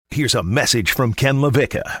Here's a message from Ken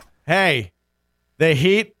LaVicka. Hey, the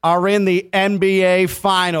Heat are in the NBA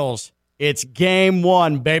Finals. It's game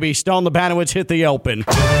one, baby. Stone Labanowitz hit the open.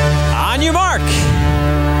 On your mark.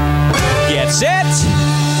 Get set.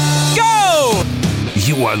 Go!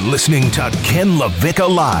 You are listening to Ken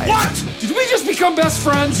LaVicka Live. What? Did we just become best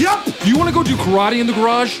friends? Yup. You want to go do karate in the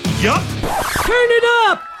garage? Yup. Turn it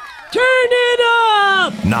up! Turn it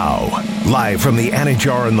up! Now, live from the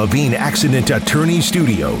Anajar and Levine Accident Attorney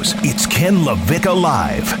Studios, it's Ken LaVicka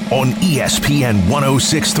Live on ESPN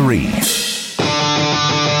 106.3.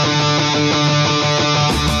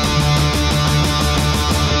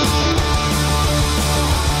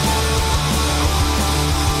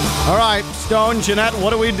 All right, Stone, Jeanette,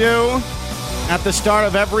 what do we do at the start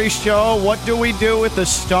of every show? What do we do at the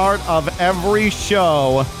start of every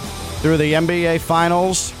show through the NBA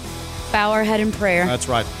Finals? Bow our head in prayer. That's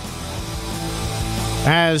right.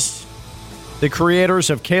 As the creators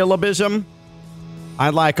of Calebism,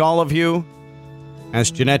 I'd like all of you,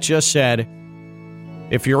 as Jeanette just said,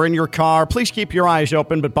 if you're in your car, please keep your eyes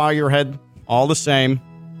open, but bow your head all the same.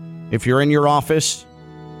 If you're in your office,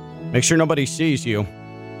 make sure nobody sees you.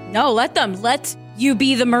 No, let them. Let you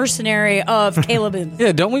be the mercenary of Calebism.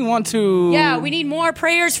 Yeah, don't we want to... Yeah, we need more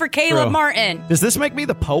prayers for Caleb True. Martin. Does this make me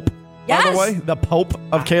the Pope? Yes. By the way, the Pope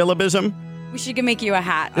of Calebism. We should make you a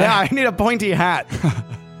hat. Yeah, I need a pointy hat.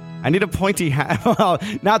 I need a pointy hat. Well,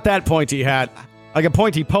 not that pointy hat. Like a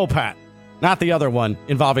pointy Pope hat. Not the other one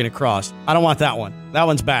involving a cross. I don't want that one. That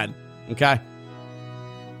one's bad. Okay?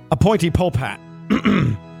 A pointy Pope hat.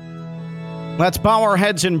 Let's bow our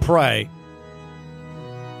heads and pray.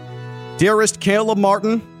 Dearest Caleb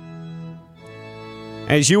Martin,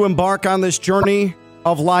 as you embark on this journey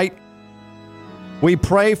of light, we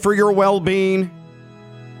pray for your well-being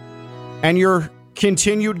and your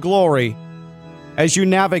continued glory as you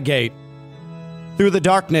navigate through the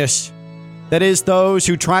darkness that is those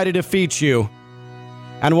who try to defeat you.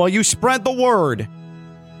 And while you spread the word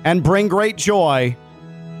and bring great joy,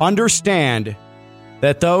 understand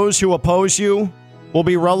that those who oppose you will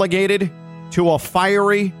be relegated to a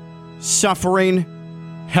fiery, suffering,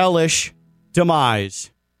 hellish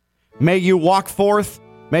demise. May you walk forth,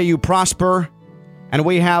 may you prosper, and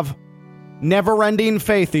we have never-ending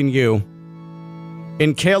faith in you.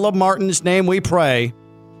 In Caleb Martin's name we pray.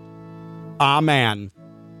 Amen.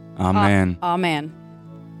 Amen.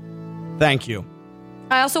 Amen. Thank you.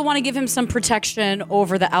 I also want to give him some protection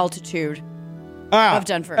over the altitude of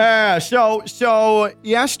Denver. So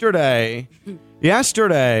yesterday,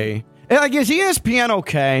 like, is ESPN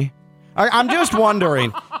okay? I'm just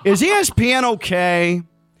wondering, is ESPN okay?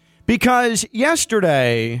 Because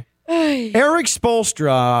yesterday, Eric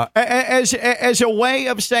Spoelstra, as a way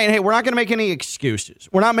of saying, hey, we're not going to make any excuses.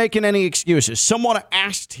 We're not making any excuses. Someone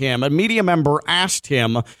asked him, a media member asked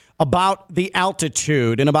him about the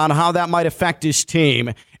altitude and about how that might affect his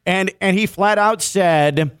team. And he flat out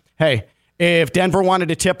said, hey, if Denver wanted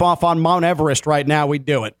to tip off on Mount Everest right now, we'd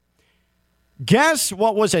do it. Guess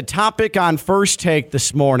what was a topic on First Take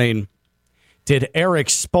this morning? Did Eric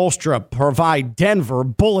Spoelstra provide Denver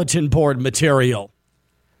bulletin board material?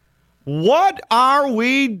 What are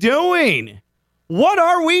we doing? What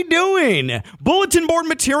are we doing? Bulletin board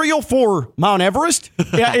material for Mount Everest?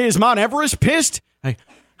 Yeah, is Mount Everest pissed?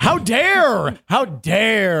 How dare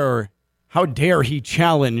he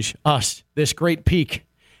challenge us, this great peak?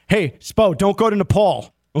 Hey, Spo, don't go to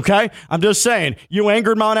Nepal, okay? I'm just saying, you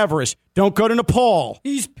angered Mount Everest. Don't go to Nepal.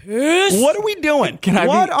 He's pissed. What are we doing?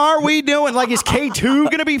 What are we doing? Like, is K2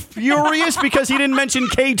 going to be furious because he didn't mention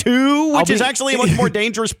K2, which is actually a much more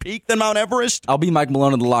dangerous peak than Mount Everest? I'll be Mike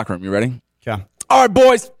Malone in the locker room. You ready? Yeah. All right,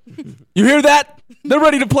 boys. You hear that? They're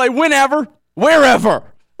ready to play whenever, wherever.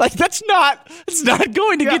 Like, it's not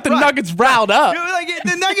going to get the Nuggets riled up. Like,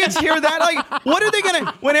 the Nuggets hear that. Like, what are they going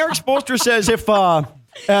to... When Eric Spoelstra says if... I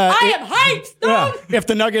am hyped, yeah, if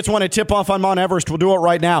the Nuggets want to tip off on Mount Everest, we'll do it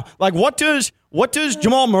right now. Like, what does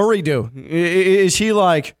Jamal Murray do? Is he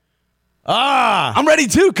like, I'm ready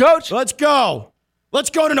too, coach. Let's go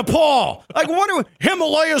to Nepal. Like,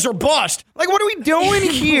 Himalayas are bust. Like, what are we doing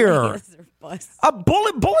here? A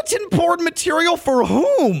bulletin board material for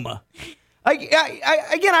whom?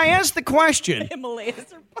 Again, I ask the question.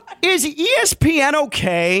 Himalayas are bust. Is ESPN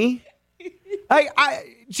okay?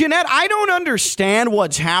 Jeanette, I don't understand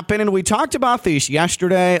what's happening. We talked about this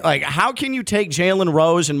yesterday. Like, how can you take Jalen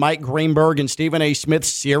Rose and Mike Greenberg and Stephen A. Smith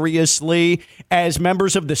seriously as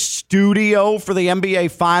members of the studio for the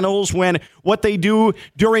NBA Finals when what they do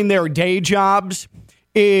during their day jobs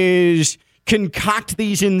is concoct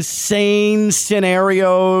these insane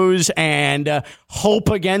scenarios and hope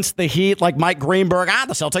against the Heat like Mike Greenberg.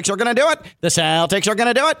 The Celtics are going to do it. The Celtics are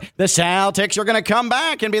going to do it. The Celtics are going to come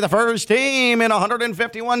back and be the first team in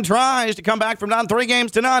 151 tries to come back from down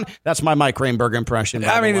 3-0. That's my Mike Greenberg impression.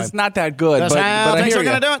 I mean, it's not that good. The Celtics are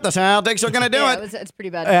going to do it. The Celtics are going to do it. It's pretty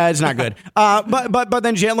bad. It's not good. But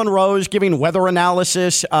then Jalen Rose giving weather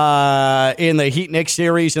analysis in the Heat-Knicks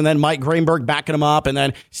series, and then Mike Greenberg backing him up, and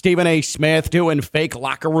then Stephen A. Smith doing fake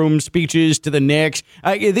locker room speeches to the Knicks.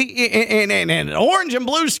 And orange and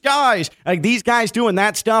blue skies. Like these guys doing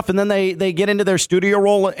that stuff, and then they get into their studio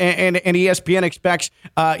role, and ESPN expects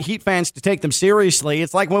Heat fans to take them seriously.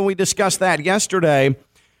 It's like when we discussed that yesterday.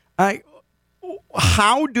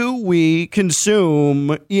 How do we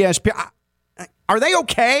consume ESPN? Are they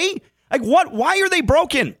okay? Like what? Why are they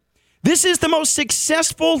broken? This is the most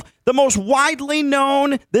successful, the most widely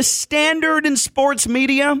known, the standard in sports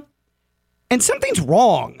media, and something's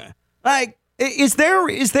wrong. Like. Is there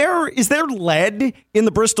lead in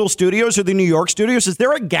the Bristol studios or the New York studios? Is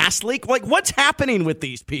there a gas leak? Like, what's happening with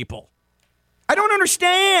these people? I don't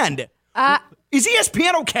understand. Is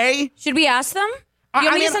ESPN okay? Should we ask them? You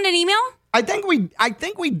want me to send an email? I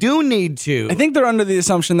think we do need to. I think they're under the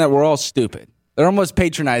assumption that we're all stupid. They're almost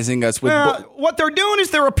patronizing us with what they're doing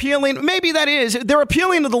is they're appealing. Maybe they're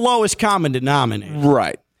appealing to the lowest common denominator.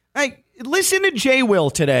 Right. Hey, listen to Jay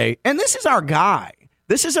Will today, and this is our guy.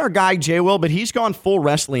 This is our guy, Jay Will, but he's gone full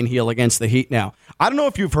wrestling heel against the Heat now. I don't know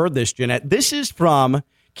if you've heard this, Jeanette. This is from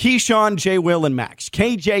Keyshawn, Jay Will, and Max.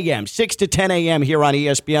 KJM, 6 to 10 a.m. here on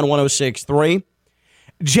ESPN 106.3.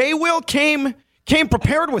 Jay Will came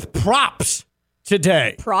prepared with props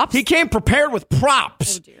today. Props? He came prepared with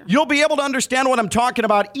props. Oh, dear. You'll be able to understand what I'm talking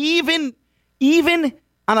about, even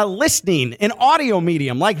on a listening, an audio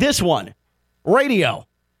medium like this one, radio.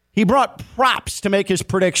 He brought props to make his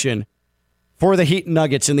prediction for the Heat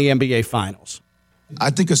Nuggets in the NBA Finals.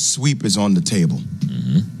 I think a sweep is on the table.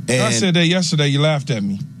 Mm-hmm. And I said that yesterday. You laughed at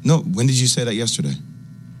me. No, when did you say that yesterday?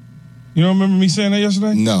 You don't remember me saying that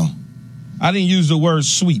yesterday? No. I didn't use the word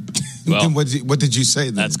sweep. Well, then what did you say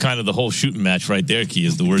then? That's kind of the whole shooting match right there, Key,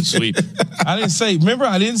 is the word sweep. I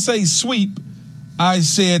didn't say sweep. I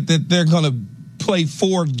said that they're going to play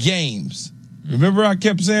 4 games. Remember I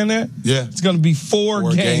kept saying that? Yeah. It's going to be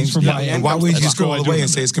 4 games for Miami. And why would you just go all the way and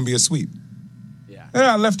say it's going to be a sweep?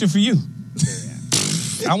 Yeah, I left it for you.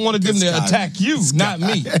 I wanted them to attack you, not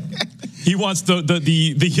me. He wants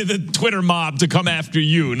the Twitter mob to come after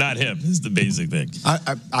you, not him. Is the basic thing.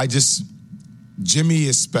 Jimmy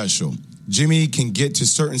is special. Jimmy can get to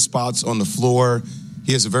certain spots on the floor.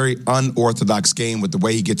 He has a very unorthodox game with the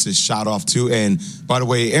way he gets his shot off, too. And, by the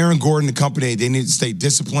way, Aaron Gordon and company, they need to stay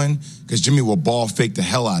disciplined because Jimmy will ball fake the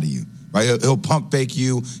hell out of you. Right? He'll pump fake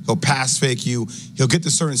you. He'll pass fake you. He'll get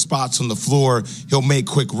to certain spots on the floor. He'll make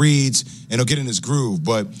quick reads, and he'll get in his groove.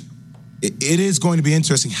 But it is going to be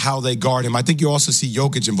interesting how they guard him. I think you also see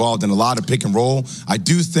Jokic involved in a lot of pick and roll. I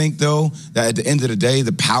do think, though, that at the end of the day,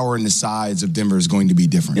 the power and the size of Denver is going to be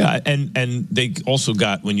different. Yeah, and they also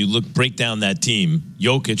got, when you break down that team,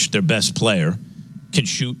 Jokic, their best player, can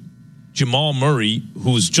shoot. Jamal Murray,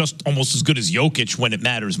 who's just almost as good as Jokic when it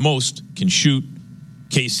matters most, can shoot.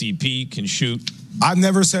 KCP can shoot. I've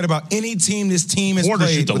never said about any team this team has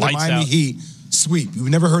played with the Miami Heat sweep. You've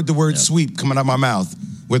never heard the word sweep coming out of my mouth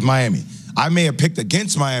with Miami. I may have picked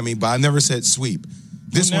against Miami, but I never said sweep.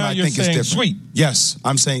 This one I think is different. Sweep. Yes,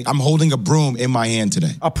 I'm saying I'm holding a broom in my hand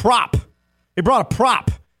today. A prop. He brought a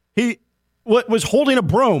prop. He was holding a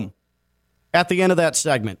broom at the end of that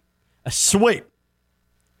segment. A sweep.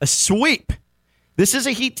 A sweep. This is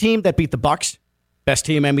a Heat team that beat the Bucks, best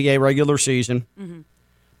team NBA regular season. Mm-hmm.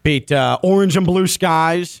 Beat orange and blue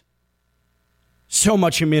skies. So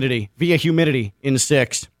much humidity in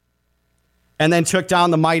 6. And then took down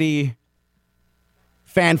the mighty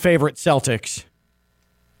fan favorite Celtics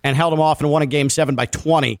and held them off and won a Game 7 by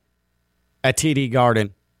 20 at TD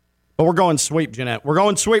Garden. But we're going sweep, Jeanette. We're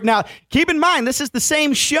going sweep. Now, keep in mind, this is the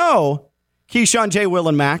same show, Keyshawn, Jay, Will,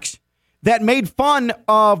 and Max, that made fun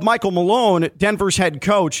of Michael Malone, Denver's head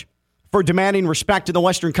coach, for demanding respect in the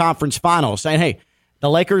Western Conference Finals, saying, hey, the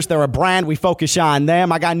Lakers, they're a brand. We focus on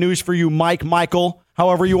them. I got news for you, Michael,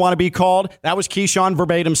 however you want to be called. That was Keyshawn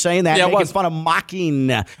verbatim saying that, making fun of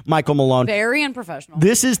mocking Michael Malone. Very unprofessional.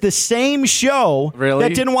 This is the same show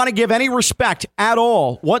that didn't want to give any respect at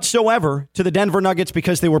all whatsoever to the Denver Nuggets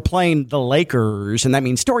because they were playing the Lakers. And that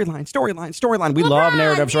means storyline. We love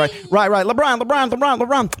narratives, right? Right.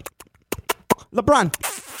 LeBron.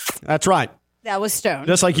 That's right. That was Stone.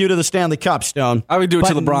 Just like you to the Stanley Cup, Stone. I would do it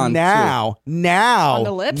to LeBron. Now. On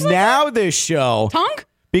the lips? Now this show. Tongue?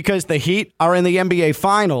 Because the Heat are in the NBA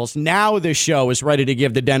Finals, now this show is ready to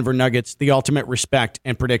give the Denver Nuggets the ultimate respect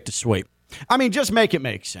and predict a sweep. I mean, just make it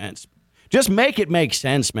make sense. Just make it make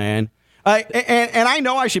sense, man. And I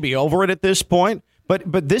know I should be over it at this point,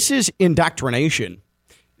 but this is indoctrination.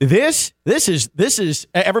 This is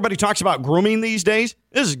everybody talks about grooming these days.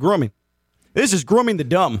 This is grooming. This is grooming the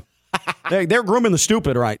dumb. They're grooming the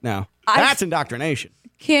stupid right now. That's indoctrination.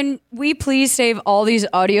 Can we please save all these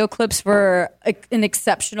audio clips for an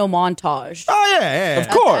exceptional montage? Oh, yeah. Of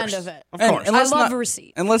course. At the end of it. Of course. I love a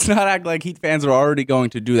receipt. And let's not act like Heat fans are already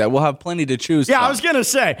going to do that. We'll have plenty to choose from. I was going to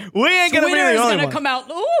say, we ain't going to be the only one. Twitter's going to come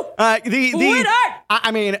out. Ooh. Twitter!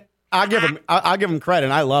 I mean, I'll give them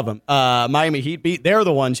credit. I love them. Miami Heat Beat. They're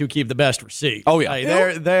the ones who keep the best receipt. Oh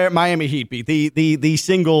yeah, they're Miami Heat Beat. The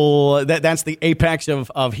single that's the apex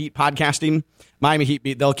of Heat podcasting. Miami Heat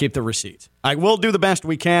Beat. They'll keep the receipts. We'll do the best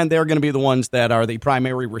we can. They're going to be the ones that are the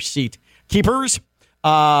primary receipt keepers.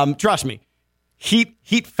 Trust me, Heat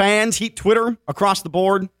fans, Heat Twitter across the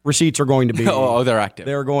board. Receipts are going to be. They're active.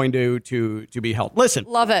 They're going to be held. Listen,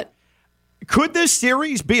 love it. Could this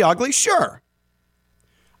series be ugly? Sure.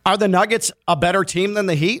 Are the Nuggets a better team than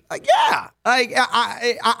the Heat? Yeah.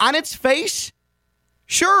 On its face,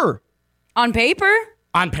 sure. On paper?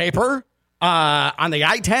 On paper. On the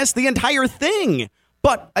eye test, the entire thing.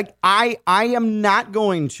 But I am not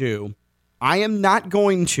going to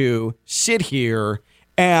sit here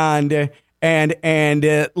and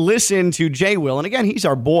listen to Jay Will. And again, he's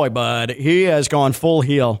our boy, bud. He has gone full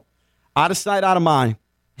heel. Out of sight, out of mind.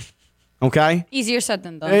 Okay? Easier said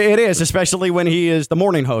than done. It is, especially when he is the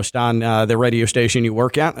morning host on the radio station you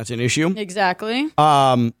work at. That's an issue. Exactly.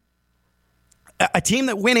 A team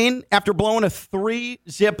that went in after blowing a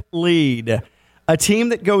 3-zip lead. A team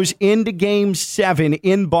that goes into Game 7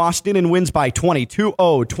 in Boston and wins by 22-0,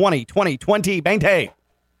 20-20, 20.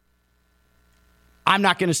 I'm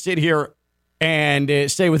not going to sit here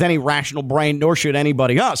and say with any rational brain, nor should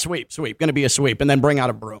anybody, sweep, going to be a sweep, and then bring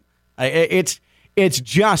out a broom. It's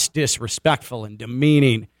just disrespectful and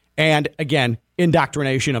demeaning, and again,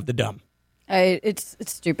 indoctrination of the dumb. It's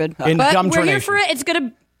stupid. But Indoctrination. we're here for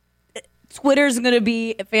it. Twitter's gonna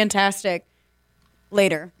be fantastic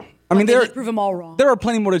later. I mean, prove them all wrong. There are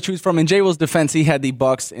plenty more to choose from. In Jay Will's defense, he had the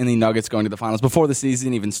Bucks and the Nuggets going to the finals before the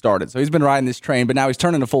season even started. So he's been riding this train, but now he's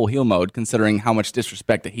turning to full heel mode, considering how much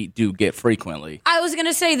disrespect the Heat do get frequently. I was going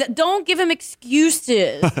to say that don't give him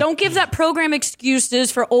excuses. Don't give that program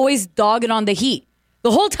excuses for always dogging on the Heat.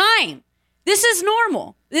 The whole time. This is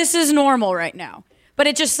normal. This is normal right now. But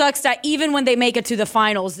it just sucks that even when they make it to the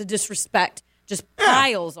finals, the disrespect just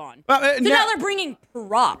piles on. So now they're bringing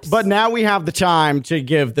props. But now we have the time to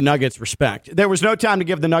give the Nuggets respect. There was no time to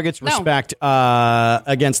give the Nuggets respect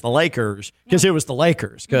against the Lakers because it was the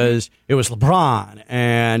Lakers, because it was LeBron.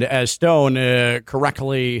 And as Stone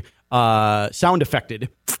correctly sound effected,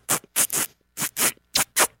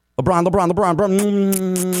 LeBron.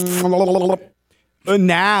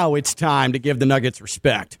 Now it's time to give the Nuggets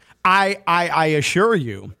respect. I assure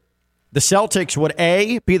you, the Celtics would,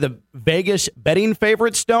 be the Vegas betting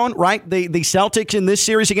favorites, Stone, right? The Celtics in this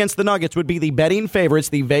series against the Nuggets would be the betting favorites,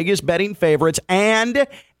 the Vegas betting favorites, and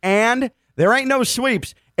there ain't no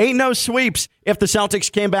sweeps. Ain't no sweeps if the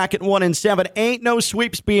Celtics came back at 1-7. Ain't no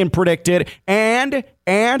sweeps being predicted. And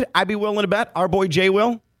I'd be willing to bet our boy Jay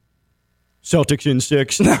Will, Celtics in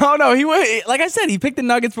 6. No, he would. Like I said, he picked the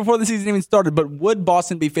Nuggets before the season even started, but would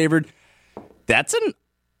Boston be favored? That's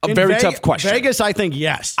a very tough question. Vegas, I think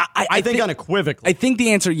yes. I think unequivocally. I think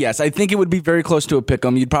the answer, yes. I think it would be very close to a pick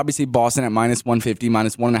 'em. You'd probably see Boston at -150,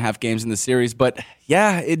 -1.5 games in the series. But,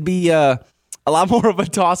 yeah, it'd be a lot more of a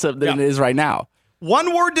toss-up than it is right now.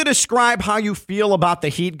 One word to describe how you feel about the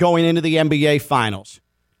Heat going into the NBA Finals.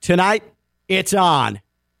 Tonight, it's on.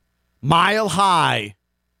 Mile high.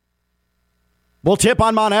 We'll tip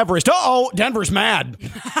on Mount Everest. Denver's mad.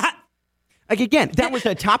 Again, that was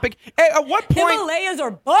a topic. At what point? Himalayas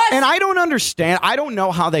are bust. And I don't understand. I don't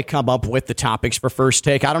know how they come up with the topics for First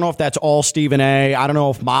Take. I don't know if that's all Stephen A. I don't know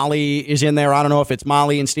if Molly is in there. I don't know if it's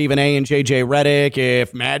Molly and Stephen A. and JJ Redick.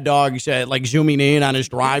 If Mad Dog's zooming in on his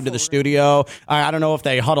drive to the studio. I don't know if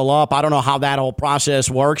they huddle up. I don't know how that whole process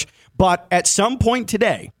works. But at some point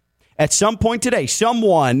today,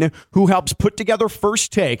 someone who helps put together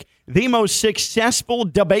First Take, the most successful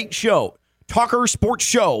debate show, talker sports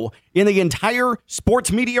show in the entire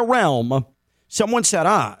sports media realm, someone said,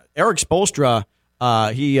 Eric Spoelstra,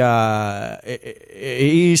 he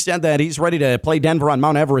said that he's ready to play Denver on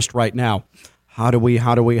Mount Everest right now. How do we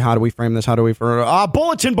frame this?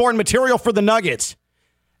 Bulletin board material for the Nuggets.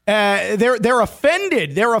 They're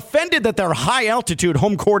offended. They're offended that their high altitude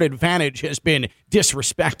home court advantage has been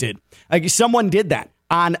disrespected. Someone did that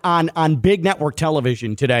on big network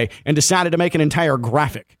television today and decided to make an entire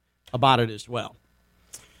graphic about it as well.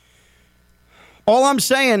 All I'm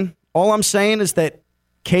saying is that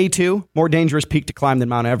K2, more dangerous peak to climb than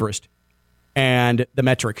Mount Everest. And the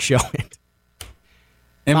metrics show it.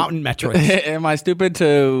 Mountain metrics. Am I stupid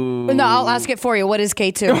to... No, I'll ask it for you. What is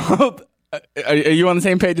K2? Are you on the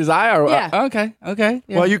same page as I? Or, Yeah. Okay. Yeah.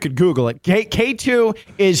 Well, you could Google it. K2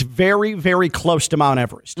 is very, very close to Mount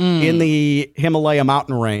Everest in the Himalaya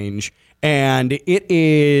mountain range. And it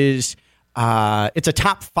is... it's a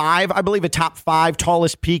top 5, I believe, a top 5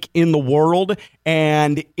 tallest peak in the world,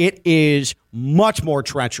 and it is much more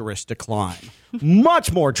treacherous to climb.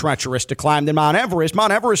 Much more treacherous to climb than Mount Everest.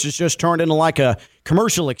 Mount Everest is just turned into like a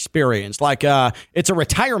commercial experience, like it's a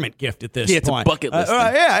retirement gift at this point. It's a bucket list.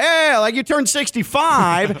 Yeah. Like you turn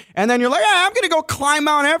 65, and then you're like, I'm going to go climb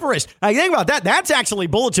Mount Everest. Like, think about that. That's actually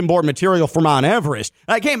bulletin board material for Mount Everest.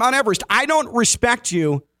 Like, hey, Mount Everest, I don't respect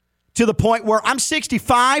you to the point where I'm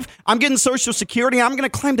 65, I'm getting Social Security, I'm going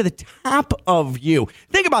to climb to the top of you.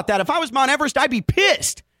 Think about that. If I was Mount Everest, I'd be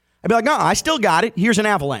pissed. I'd be like, no, I still got it. Here's an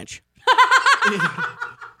avalanche.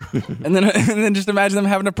 and then just imagine them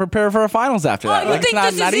having to prepare for a finals after that. You think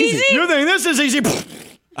it's not easy. You think this is easy?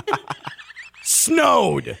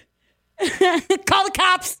 Snowed. Call the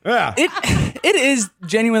cops. Yeah. It is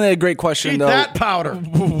genuinely a great question, Eat though. that powder.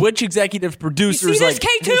 Which executive producers See this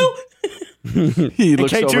K2? he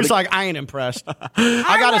looks K2's over to- like, I ain't impressed. I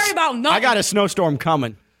worry about nothing. I got a snowstorm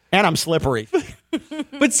coming, and I'm slippery.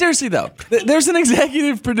 But seriously, though, there's an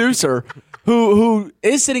executive producer who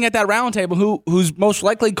is sitting at that round table who's most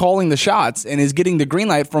likely calling the shots and is getting the green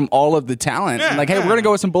light from all of the talent. And hey, we're going to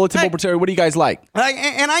go with some bulletin board material. What do you guys like?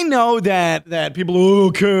 And I know that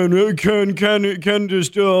people, Ken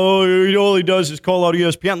just, all he does is call out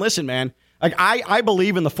ESPN. Listen, man. Like I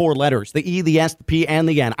believe in the 4 letters, the E, the S, the P, and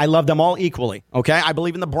the N. I love them all equally, okay? I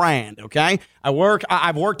believe in the brand, okay? I've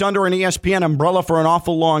worked under an ESPN umbrella for an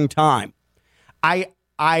awful long time.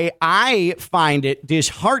 I find it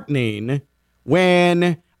disheartening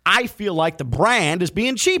when I feel like the brand is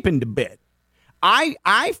being cheapened a bit.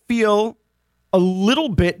 I feel a little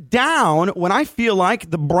bit down when I feel like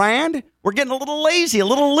the brand, we're getting a little lazy, a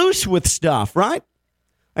little loose with stuff, right?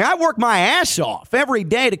 Like I work my ass off every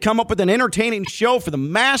day to come up with an entertaining show for the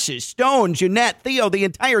masses. Stone, Jeanette, Theo, the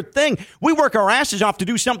entire thing. We work our asses off to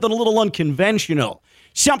do something a little unconventional.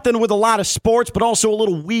 Something with a lot of sports, but also a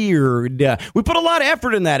little weird. We put a lot of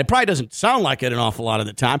effort in that. It probably doesn't sound like it an awful lot of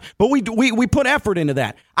the time, but we put effort into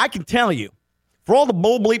that. I can tell you, for all the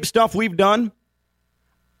bull bleep stuff we've done,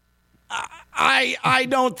 I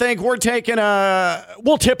don't think we're taking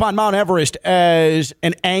we'll tip on Mount Everest as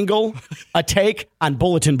an angle, a take on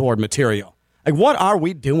bulletin board material. Like, what are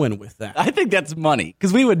we doing with that? I think that's money,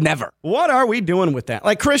 because we would never. What are we doing with that?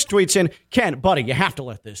 Like Chris tweets in, Ken, buddy, you have to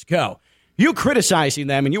let this go. You criticizing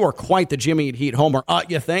them, and you are quite the Jimmy and Heat homer.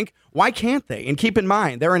 You think? Why can't they? And keep in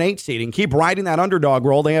mind, they're an 8 seed, and keep riding that underdog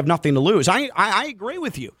role. They have nothing to lose. I agree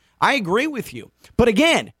with you. I agree with you. But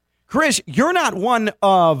again, Chris, you're not one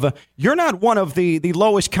of the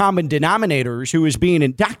lowest common denominators who is being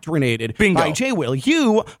indoctrinated by J. Will.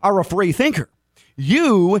 You are a free thinker.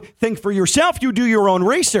 You think for yourself. You do your own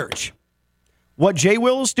research. What J.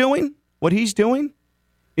 Will is doing, what he's doing,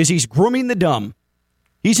 is he's grooming the dumb.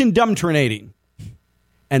 He's indoctrinating.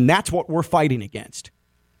 And that's what we're fighting against.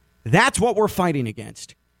 That's what we're fighting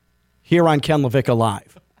against here on Ken LaVicka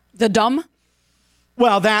Live. The dumb?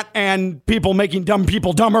 Well, that and people making dumb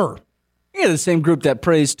people dumber. Yeah, the same group that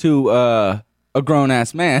prays to a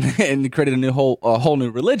grown-ass man and created a whole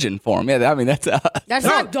new religion for him. Yeah, I mean, that's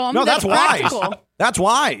not dumb. No, that's practical. wise. That's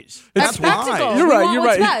wise. That's practical. Wise. You're We right. want You're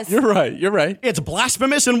what's right. best. You're right. It's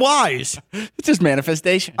blasphemous and wise. It's just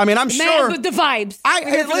manifestation. I mean, I'm sure. Man, the vibes.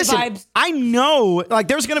 Listen, the vibes. I know, like,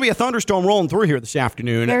 there's going to be a thunderstorm rolling through here this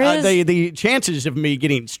afternoon. There is. The chances of me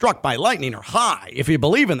getting struck by lightning are high, if you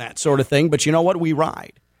believe in that sort of thing. But you know what? We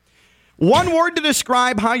ride. One word to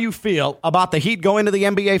describe how you feel about the Heat going to the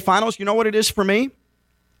NBA Finals. You know what it is for me?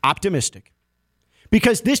 Optimistic.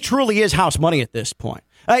 Because this truly is house money at this point.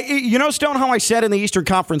 You know, Stone, how I said in the Eastern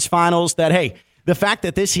Conference Finals that, hey, the fact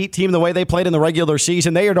that this Heat team, the way they played in the regular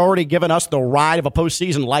season, they had already given us the ride of a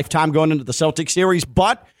postseason lifetime going into the Celtics series.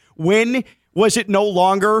 But when was it no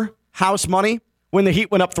longer house money? When the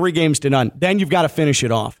Heat went up 3-0. Then you've got to finish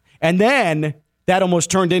it off. And then that almost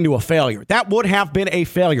turned into a failure. That would have been a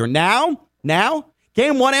failure. Now,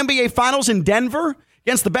 Game 1 NBA Finals in Denver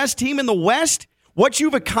against the best team in the West. What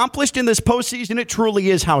you've accomplished in this postseason, it truly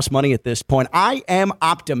is house money at this point. I am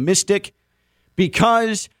optimistic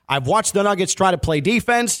because I've watched the Nuggets try to play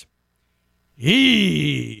defense.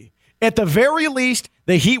 At the very least,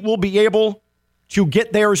 the Heat will be able to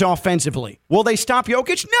get theirs offensively. Will they stop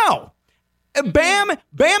Jokic? No.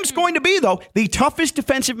 Bam's going to be, though, the toughest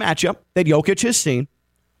defensive matchup that Jokic has seen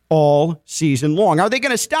all season long. Are they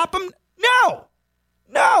going to stop him?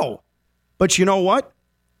 No. But you know what?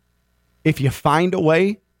 If you find a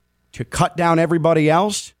way to cut down everybody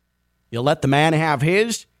else, you let the man have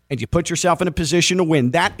his, and you put yourself in a position to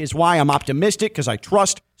win. That is why I'm optimistic, because I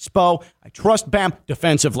trust Spo. I trust Bam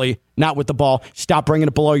defensively, not with the ball. Stop bringing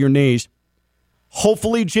it below your knees.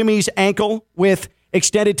 Hopefully Jimmy's ankle with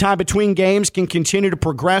extended time between games can continue to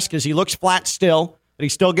progress because he looks flat still, but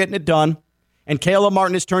he's still getting it done. And Caleb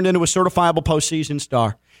Martin has turned into a certifiable postseason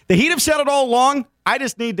star. The Heat have said it all along. I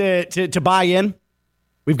just need to buy in.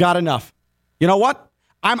 We've got enough. You know what?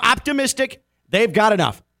 I'm optimistic. They've got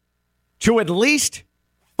enough to at least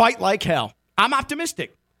fight like hell. I'm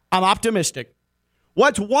optimistic.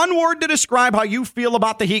 What's one word to describe how you feel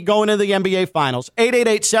about the Heat going into the NBA Finals?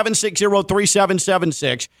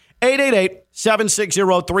 888-760-3776.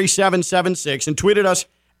 888-760-3776. And tweeted us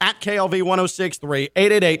at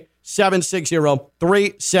KLV1063.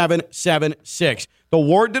 888-760-3776. The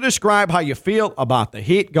word to describe how you feel about the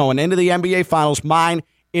Heat going into the NBA Finals, mine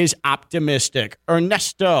is optimistic.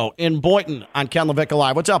 Ernesto in Boynton on Ken LaVicka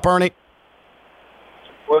Live. What's up, Ernie?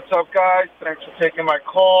 What's up, guys? Thanks for taking my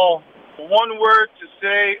call. One word to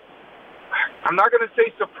say, I'm not going to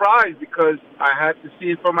say surprise because I had to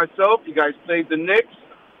see it for myself. You guys played the Knicks.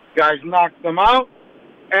 You guys knocked them out.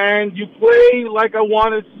 And you play like I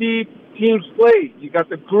want to see teams play. You got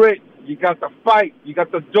the grit. You got the fight. You got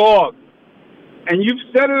the dog. And you've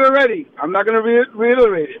said it already. I'm not going to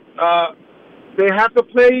reiterate it. They have to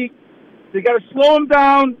play. They got to slow them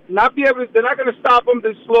down. They're not going to stop them.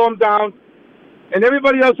 They slow them down. And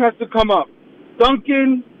everybody else has to come up.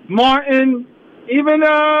 Duncan, Martin, even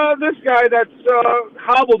this guy that's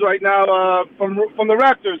hobbled right now from the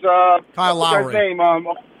Raptors. Kyle Lowry. What's his name?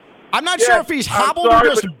 I'm not sure if he's hobbled or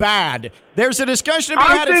just bad. There's a discussion to be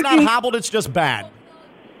had. It's not hobbled. It's just bad.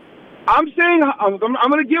 I'm saying I'm going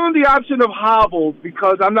to give him the option of hobbled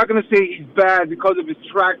because I'm not going to say he's bad because of his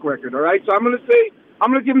track record. All right, so I'm going to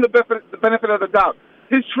give him the benefit of the doubt.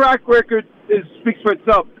 His track record speaks for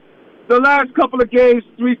itself. The last couple of games,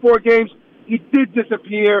 3-4 games, he did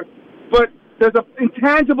disappear, but there's an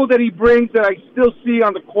intangible that he brings that I still see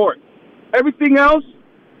on the court. Everything else,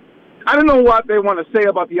 I don't know what they want to say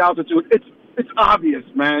about the altitude. It's obvious,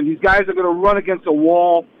 man. These guys are going to run against a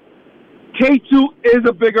wall. K2 is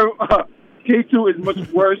K2 is much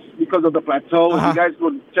worse because of the plateau. You guys go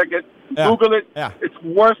check it, Google it. Yeah. It's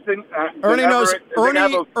worse than Ernie knows.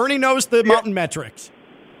 Ernie knows the mountain metrics.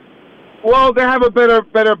 Well, they have a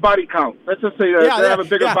better body count. Let's just say that they have a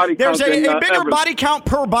bigger body count. There's a bigger Everest. body count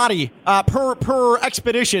per body, per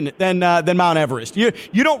expedition than Mount Everest. You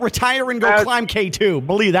don't retire and go climb K2.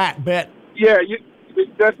 Believe that, bet. Yeah,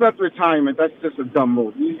 that's not retirement. That's just a dumb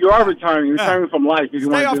move. You are retiring. You're retiring from life if you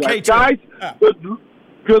want to do that. Guys,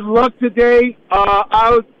 good luck today.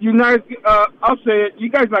 I'll say it.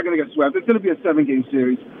 You guys are not going to get swept. It's going to be a 7-game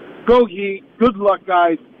series. Go Heat. Good luck,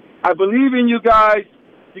 guys. I believe in you guys.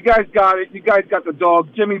 You guys got it. You guys got the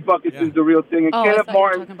dog. Jimmy Buckets is the real thing. And Caleb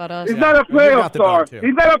Martin is not a playoff star.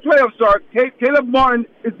 He's not a playoff star. Caleb Martin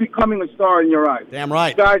is becoming a star in your eyes. Damn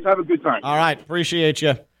right. Guys, have a good time. All right. Appreciate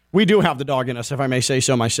you. We do have the dog in us, if I may say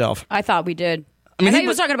so myself. I thought we did. I thought he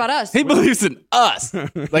was talking about us. He believes in us.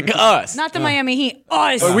 Like us. Not the Miami Heat.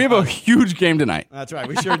 Us. We have a huge game tonight. That's right.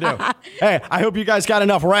 We sure do. Hey, I hope you guys got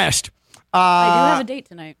enough rest. I do have a date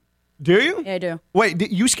tonight. Do you? Yeah, I do.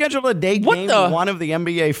 Wait, you scheduled a day game one of the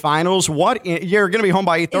NBA Finals? What? You're going to be home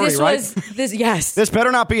by 8:30, right? Yes. This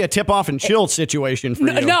better not be a tip-off and chill situation for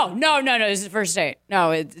you. No. This is the first date. No,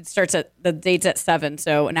 it starts the date's at 7,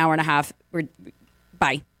 so an hour and a half.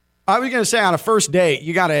 Bye. I was going to say on a first date,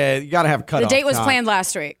 you gotta have a cutoff. The date was time. planned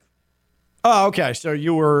last week. Oh, okay. So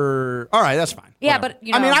you were all right. That's fine. Yeah, whatever. but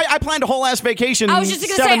you know, I mean, I planned a whole ass vacation I was just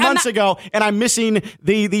gonna 7 say, months ago, and I'm missing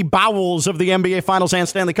the bowels of the NBA Finals and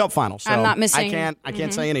Stanley Cup Finals. So I'm not missing. I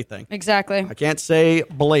can't say anything. Exactly. I can't say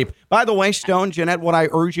bleep. By the way, Stone, Jeanette, what I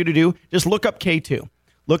urge you to do, just look up K2.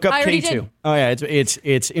 Look up K2. Did. Oh yeah,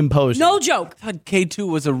 it's imposing. No joke. I thought K2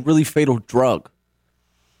 was a really fatal drug.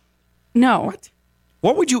 No.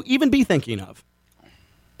 What would you even be thinking of?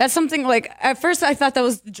 That's something like, at first I thought that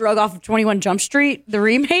was the drug off of 21 Jump Street, the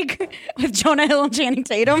remake with Jonah Hill and Channing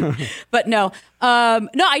Tatum. But no.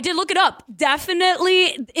 No, I did look it up.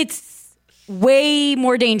 Definitely, it's way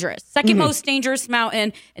more dangerous. Second most dangerous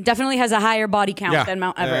mountain. It definitely has a higher body count than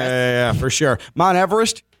Mount Everest. Yeah, for sure. Mount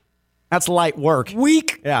Everest, that's light work.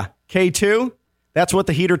 Weak. Yeah. K2, that's what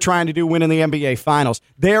the Heat are trying to do, winning the NBA Finals.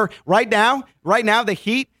 They're, right now, the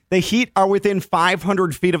Heat are within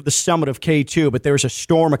 500 feet of the summit of K2, but there's a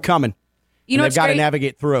storm a-coming. You know they've what's got to great?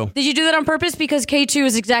 navigate through. Did you do that on purpose? Because K2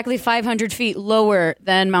 is exactly 500 feet lower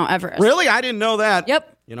than Mount Everest. Really? I didn't know that.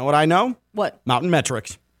 Yep. You know what I know? What? Mountain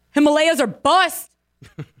metrics. Himalayas are bust.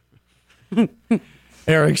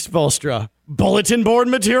 Eric Spoelstra. Bulletin board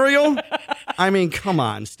material? I mean, come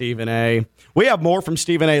on, Stephen A. We have more from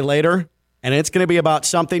Stephen A later, and it's going to be about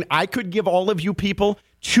something. I could give all of you people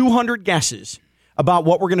 200 guesses about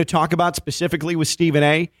what we're going to talk about specifically with Stephen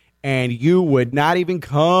A., and you would not even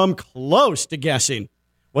come close to guessing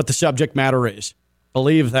what the subject matter is.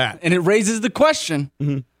 Believe that. And it raises the question,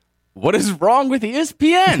 what is wrong with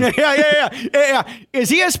ESPN? Yeah.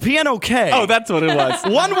 Is ESPN okay? Oh, that's what it was.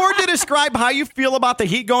 One word to describe how you feel about the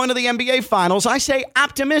Heat going to the NBA Finals. I say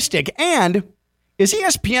optimistic. And is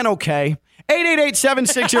ESPN okay?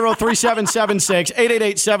 888-760-3776.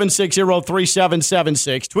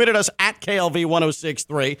 888-760-3776. Tweeted us at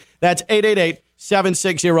KLV1063. That's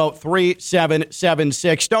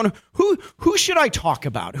 888-760-3776. Who should I talk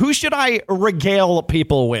about? Who should I regale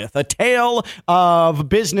people with? A tale of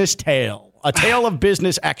business tale. A tale of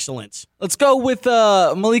business excellence. Let's go with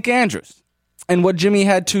Malik Andrews and what Jimmy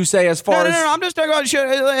had to say as far as... No. I'm just talking about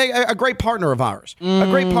a great partner of ours. A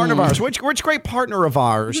great partner of ours. Which great partner of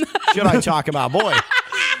ours should I talk about? Boy.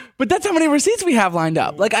 But that's how many receipts we have lined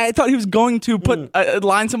up. Like, I thought he was going to put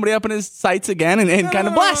line somebody up in his sights again and kind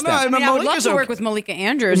of blast them. I would love to work with Malika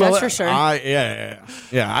Andrews, that's for sure. Yeah.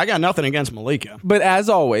 I got nothing against Malika. But as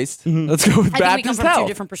always, let's go with I think we come Baptist from Health. two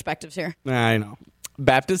different perspectives here. I know.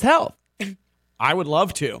 Baptist Health. I would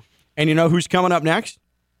love to. And you know who's coming up next?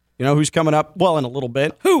 You know who's coming up? Well, in a little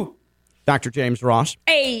bit. Who? Dr. James Ross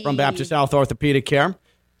from Baptist Health Orthopedic Care.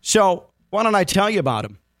 So why don't I tell you about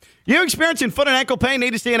him? You experiencing foot and ankle pain?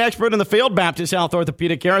 Need to see an expert in the field? Baptist Health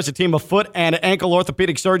Orthopedic Care is a team of foot and ankle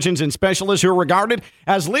orthopedic surgeons and specialists who are regarded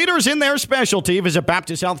as leaders in their specialty. Visit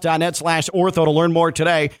baptisthealth.net/ortho to learn more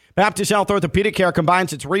today. Baptist Health Orthopedic Care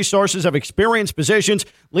combines its resources of experienced physicians,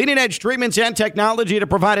 leading-edge treatments, and technology to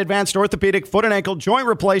provide advanced orthopedic, foot and ankle, joint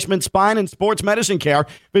replacement, spine, and sports medicine care.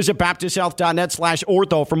 Visit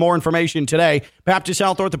baptisthealth.net/ortho for more information today. Baptist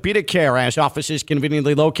Health Orthopedic Care has offices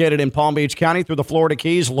conveniently located in Palm Beach County through the Florida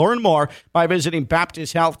Keys. Learn more by visiting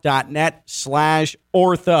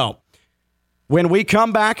baptisthealth.net/ortho. When we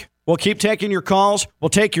come back, we'll keep taking your calls. We'll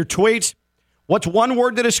take your tweets. What's one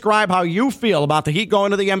word to describe how you feel about the Heat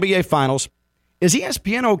going to the NBA Finals? Is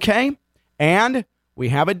ESPN okay? And we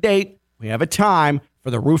have a date. We have a time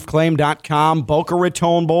for the roofclaim.com Boca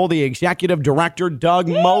Raton Bowl. The executive director, Doug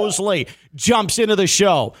Mosley, jumps into the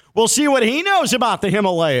show. We'll see what he knows about the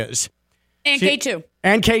Himalayas. And K2.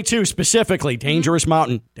 And K2 specifically. Dangerous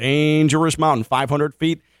mountain. 500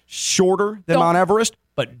 feet shorter than Mount Everest,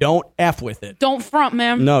 but don't F with it. Don't front,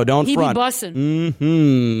 man. No, don't he front. He be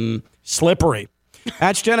bussin'. Slippery.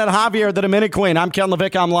 That's Janet Javier, the Dominican Queen. I'm Ken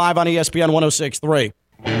Levick. I'm live on ESPN 106.3.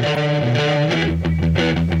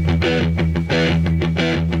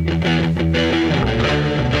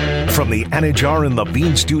 From the Anajar and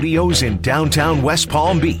Levine Studios in downtown West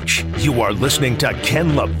Palm Beach, you are listening to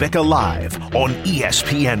Ken LaVicka Live on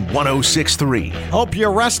ESPN 106.3. Hope you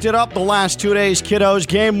rested up the last 2 days, kiddos.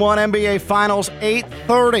 Game 1 NBA Finals,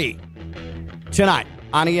 8:30 tonight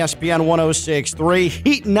on ESPN 106.3.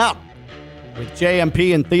 Heating up with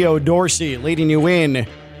JMP and Theo Dorsey leading you in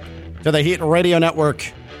to the Heat Radio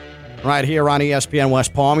Network right here on ESPN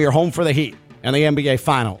West Palm. Your home for the Heat and the NBA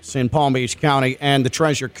Finals in Palm Beach County and the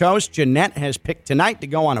Treasure Coast. Jeanette has picked tonight to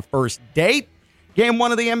go on a first date. Game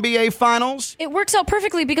 1 of the NBA Finals. It works out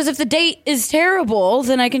perfectly because if the date is terrible,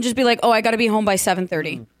 then I can just be like, I got to be home by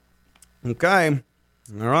 7:30. Okay.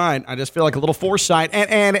 All right. I just feel like a little foresight.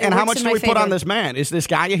 And how much do we put on this man? Is this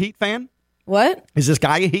guy a Heat fan? What? Is this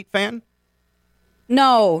guy a Heat fan?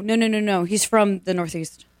 No. He's from the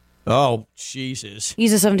Northeast. Oh, Jesus.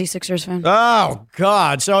 He's a 76ers fan. Oh,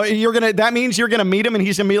 God. So that means you're going to meet him and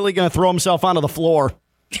he's immediately going to throw himself onto the floor.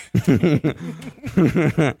 10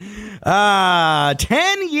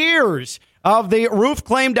 years of the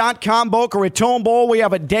roofclaim.com Boca Raton Bowl. We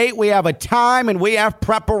have a date, we have a time, and we have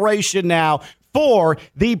preparation now for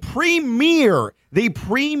the premier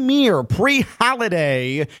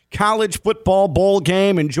pre-holiday college football bowl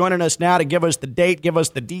game. And joining us now to give us the date, give us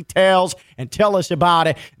the details, and tell us about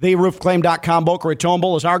it, the roofclaim.com Boca Raton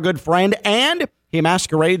Bowl is our good friend, and he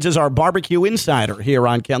masquerades as our barbecue insider here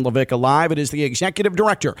on Ken LaVicka Live. It is the executive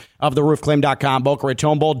director of the roofclaim.com Boca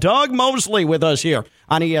Raton Bowl, Doug Mosley, with us here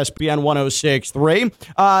on ESPN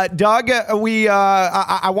 106.3. Doug,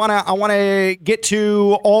 I want to get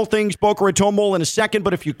to all things Boca Raton Bowl in a second,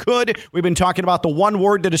 but if you could, we've been talking about about the one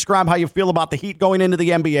word to describe how you feel about the Heat going into the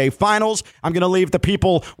NBA Finals. I'm going to leave the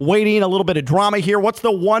people waiting a little bit of drama here. What's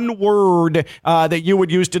the one word that you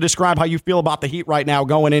would use to describe how you feel about the Heat right now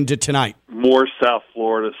going into tonight? More South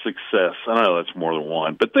Florida success. I know that's more than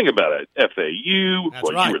one, but think about it. FAU,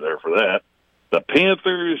 right. You were there for that. The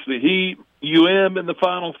Panthers, the Heat, UM in the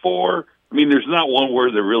Final Four. I mean, there's not one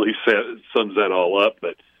word that really sums that all up,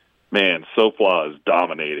 but man, SoFly is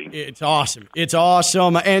dominating. It's awesome. It's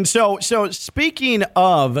awesome. And so speaking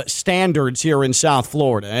of standards here in South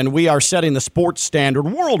Florida, and we are setting the sports standard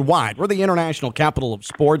worldwide. We're the international capital of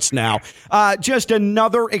sports now. Just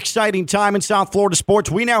another exciting time in South Florida sports.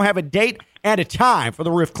 We now have a date and a time for the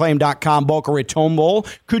roofclaim.com Boca Raton Bowl.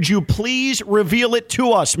 Could you please reveal it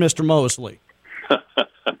to us, Mr. Mosley?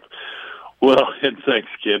 Well, and thanks,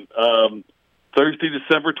 Ken. Thursday,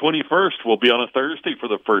 December 21st. We'll be on a Thursday for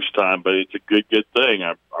the first time, but it's a good thing.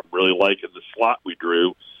 I'm really liking the slot we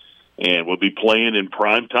drew, and we'll be playing in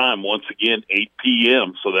prime time once again, 8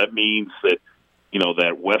 p.m. So that means that,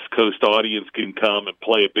 that West Coast audience can come and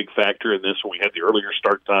play a big factor in this. When we had the earlier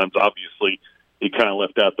start times, obviously, it kind of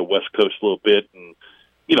left out the West Coast a little bit. And,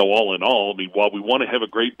 all in all, I mean, while we want to have a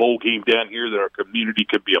great bowl game down here that our community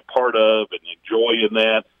could be a part of and enjoy in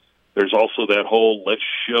that, there's also that whole let's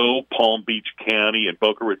show Palm Beach County and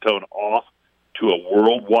Boca Raton off to a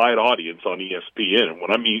worldwide audience on ESPN. And when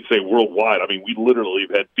I say worldwide, I mean we literally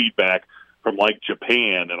have had feedback from like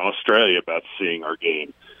Japan and Australia about seeing our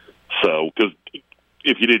game. So, because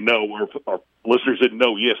if you didn't know, our listeners didn't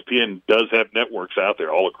know, ESPN does have networks out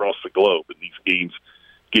there all across the globe, and these games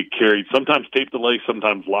get carried, sometimes tape delay,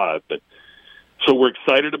 sometimes live. But so we're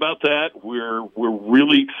excited about that. We're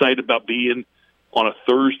really excited about being on a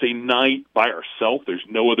Thursday night by ourselves. There's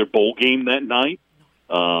no other bowl game that night.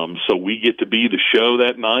 So we get to be the show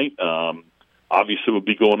that night. Obviously, we'll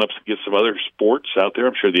be going up against some other sports out there.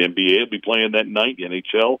 I'm sure the NBA will be playing that night, the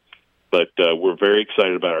NHL. But we're very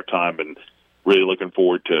excited about our time and really looking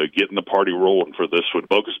forward to getting the party rolling for this one.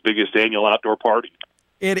 Boca's biggest annual outdoor party.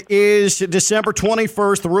 It is December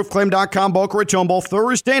 21st, the roofclaim.com Boca Raton Bowl,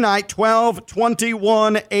 Thursday night,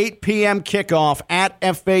 12/21, 8 p.m. kickoff at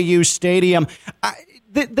FAU Stadium.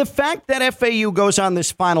 The fact that FAU goes on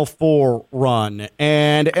this Final Four run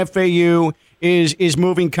and FAU is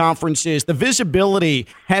moving conferences, the visibility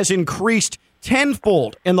has increased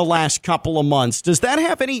tenfold in the last couple of months. Does that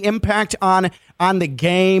have any impact on the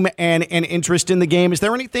game and interest in the game? Is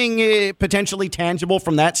there anything potentially tangible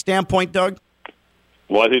from that standpoint, Doug?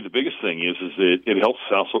 Well, I think the biggest thing is that it helps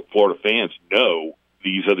South Florida fans know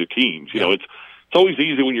these other teams. It's always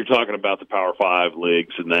easy when you're talking about the Power 5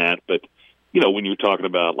 leagues and that, but when you're talking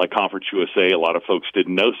about like Conference USA, a lot of folks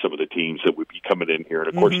didn't know some of the teams that would be coming in here, and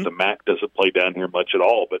of course the MAC doesn't play down here much at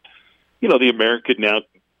all. But the American now,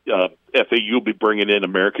 FAU will be bringing in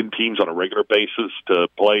American teams on a regular basis to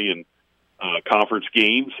play in conference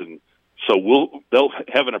games, and so they'll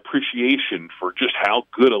have an appreciation for just how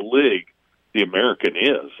good a league the American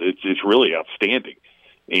is. It's really outstanding.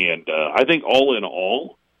 And I think all in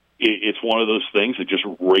all, it's one of those things that just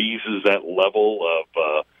raises that level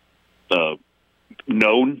of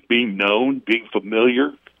being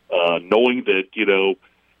familiar, knowing that,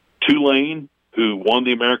 Tulane, who won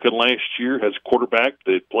the American last year, has a quarterback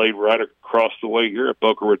that played right across the way here at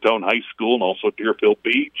Boca Raton High School and also Deerfield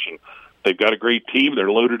Beach. And they've got a great team.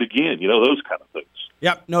 They're loaded again, those kind of things.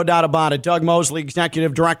 Yep, no doubt about it. Doug Mosley,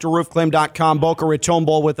 Executive Director, roofclaim.com, Boca Raton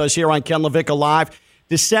Bowl with us here on Ken LaVicka Live.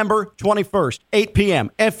 December 21st, 8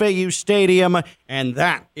 p.m., FAU Stadium, and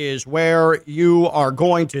that is where you are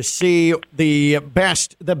going to see the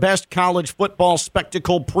best college football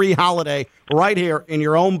spectacle pre-holiday right here in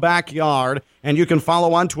your own backyard. And you can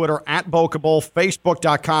follow on Twitter at Boca Bowl,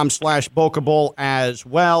 Facebook.com/Boca Bowl as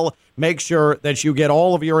well. Make sure that you get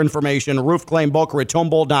all of your information,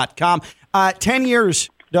 roofclaim.BocaRatonBowl.com. 10 years,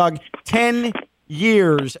 Doug, 10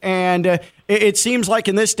 years. And it seems like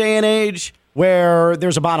in this day and age where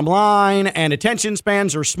there's a bottom line and attention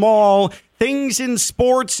spans are small, things in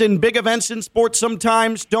sports and big events in sports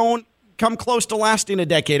sometimes don't come close to lasting a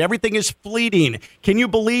decade. Everything is fleeting. Can you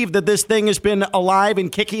believe that this thing has been alive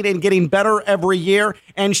and kicking and getting better every year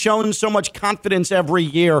and shown so much confidence every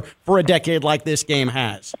year for a decade like this game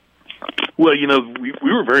has? Well, we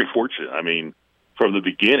were very fortunate. I mean, from the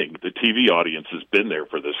beginning, the TV audience has been there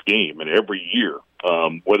for this game, and every year,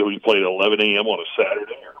 whether we play at 11 a.m. on a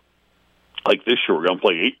Saturday or like this year, we're going to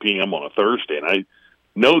play 8 p.m. on a Thursday, and I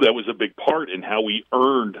know that was a big part in how we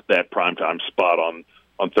earned that primetime spot on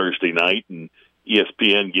Thursday night, and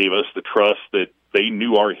ESPN gave us the trust that they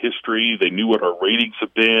knew our history, they knew what our ratings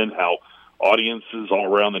have been, how audiences all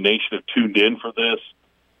around the nation have tuned in for this.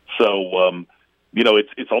 So,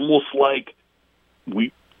 it's almost like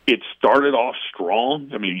it started off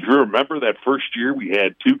strong. I mean, you remember that first year we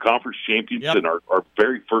had 2 conference champions in our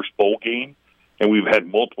very first bowl game, and we've had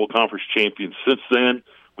multiple conference champions since then.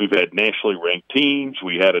 We've had nationally ranked teams.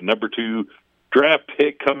 We had a number 2 draft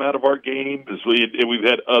pick come out of our game, and we've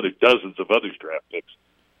had dozens of other draft picks.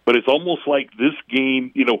 But it's almost like this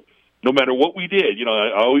game, no matter what we did,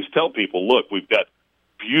 I always tell people, look, we've got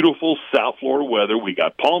beautiful South Florida weather. We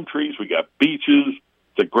got palm trees. We got beaches.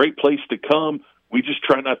 It's a great place to come. We just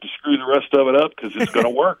try not to screw the rest of it up because it's going to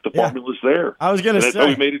work. The formula's there. I was going to say. That's how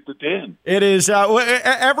we made it to 10. It is.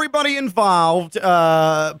 Everybody involved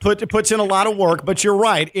puts in a lot of work, but you're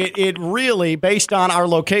right. It really, based on our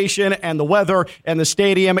location and the weather and the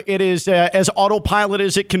stadium, it is as autopilot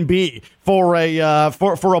as it can be for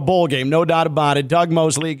a bowl game. No doubt about it. Doug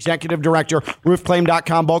Mosley, Executive Director,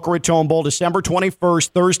 roofclaim.com, Boca Raton Bowl, December 21st,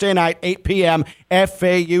 Thursday night, 8 p.m.,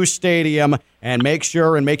 FAU Stadium. And make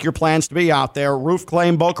your plans to be out there.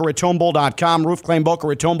 RoofClaimBocaRatonBowl.com,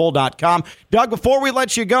 RoofClaimBocaRatonBowl.com. Doug, before we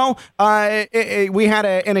let you go, we had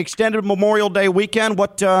an extended Memorial Day weekend.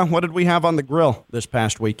 What did we have on the grill this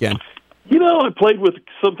past weekend? I played with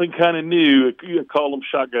something kind of new. You call them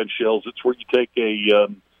shotgun shells. It's where you take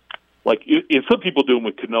some people do them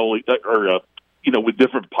with cannoli or with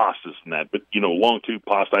different pastas and that. But long tube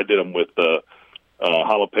pasta, I did them with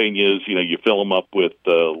jalapenos. You fill them up with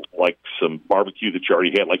some barbecue that you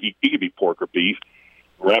already had. Like it could be pork or beef.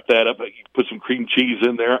 Wrap that up. You put some cream cheese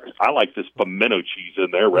in there. I like this pimento cheese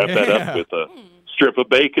in there. Wrap that up with a strip of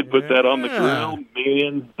bacon. Put that on the grill.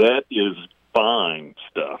 Man, that is fine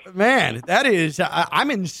stuff. Man, that is,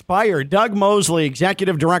 I'm inspired. Doug Mosley,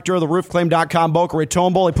 Executive Director of the RoofClaim.com Boca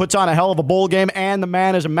Raton Bowl. He puts on a hell of a bowl game, and the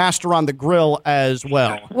man is a master on the grill as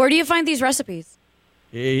well. Where do you find these recipes?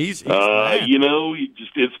 He's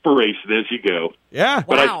just inspiration as you go. Yeah.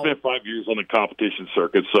 But I spent 5 years on the competition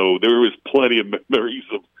circuit, so there was plenty of memories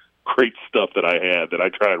of great stuff that I had that I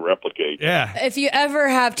try and replicate. Yeah. If you ever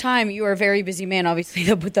have time, you are a very busy man,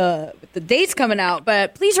 obviously, with the dates coming out,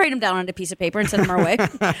 but please write them down on a piece of paper and send them our way.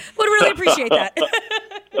 Would really appreciate that.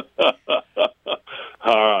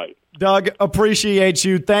 All right. Doug, appreciate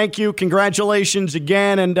you. Thank you. Congratulations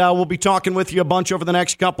again, and we'll be talking with you a bunch over the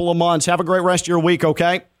next couple of months. Have a great rest of your week,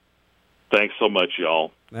 okay? Thanks so much,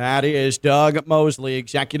 y'all. That is Doug Mosley,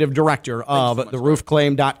 Executive Director of the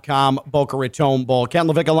RoofClaim.com Boca Raton Bowl. Ken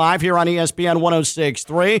LaVicka Live here on ESPN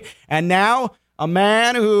 106.3. And now, a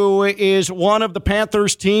man who is one of the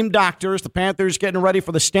Panthers' team doctors. The Panthers getting ready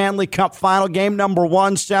for the Stanley Cup Final, game number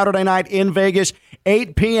 1, Saturday night in Vegas,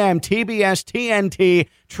 8 p.m., TBS, TNT,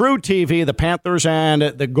 True TV, the Panthers and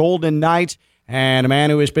the Golden Knights. And a man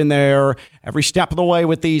who has been there every step of the way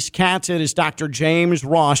with these cats, it is Dr. James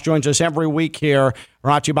Ross. Joins us every week here,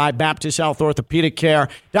 brought to you by Baptist Health Orthopedic Care.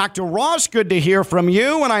 Dr. Ross, good to hear from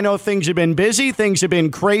you, and I know things have been busy, things have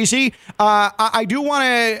been crazy. I do want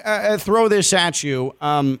to throw this at you.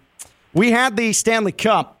 We had the Stanley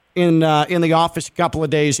Cup in the office a couple of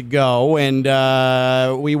days ago, and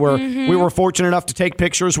we were fortunate enough to take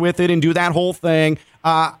pictures with it and do that whole thing.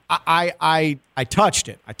 I touched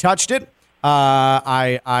it.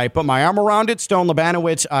 I put my arm around it. Stone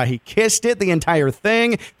Labanowitz, he kissed it, the entire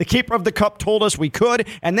thing. The keeper of the cup told us we could.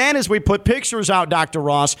 And then as we put pictures out, Dr.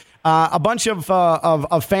 Ross, a bunch of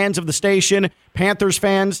fans of the station, Panthers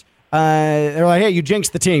fans, they're like, hey, you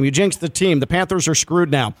jinxed the team. The Panthers are screwed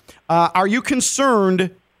now. Are you concerned,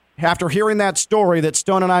 after hearing that story, that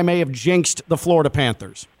Stone and I may have jinxed the Florida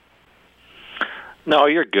Panthers? No,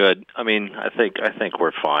 you're good. I mean, I think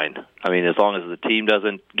we're fine. I mean, as long as the team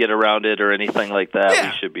doesn't get around it or anything like that,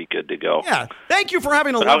 we should be good to go. Yeah. Thank you for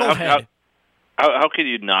having a level head. How could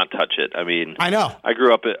you not touch it? I mean, I know. I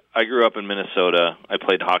grew up in Minnesota. I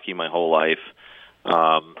played hockey my whole life,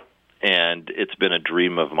 and it's been a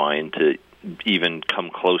dream of mine to even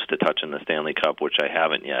come close to touching the Stanley Cup, which I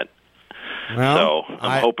haven't yet. Well, so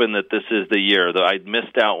I'm hoping that this is the year. Though I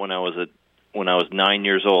missed out when I was 9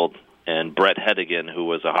 years old. And Brett Hedigan, who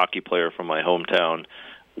was a hockey player from my hometown,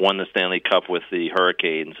 won the Stanley Cup with the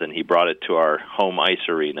Hurricanes, and he brought it to our home ice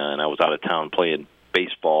arena, and I was out of town playing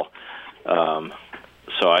baseball. So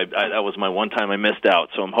that was my one time I missed out,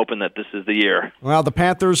 so I'm hoping that this is the year. Well, the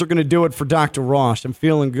Panthers are going to do it for Dr. Ross. I'm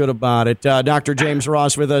feeling good about it. Dr. James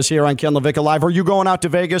Ross with us here on Ken LaVicka Live. Are you going out to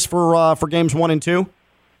Vegas for games 1 and 2?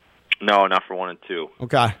 No, not for 1 and 2.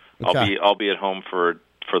 Okay. I'll be at home for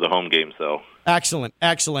the home games, though. Excellent.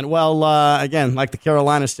 Well, again, like the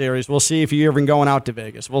Carolina series, we'll see if you're even going out to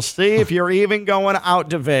Vegas.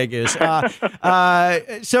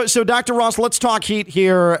 So, Dr. Ross, let's talk Heat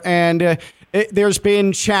here. And there's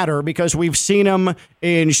been chatter because we've seen him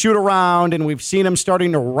in shoot around and we've seen him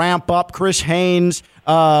starting to ramp up. Chris Haynes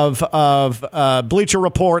of Bleacher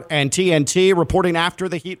Report and TNT reporting after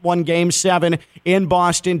the Heat won Game 7 in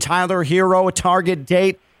Boston. Tyler Hero, a target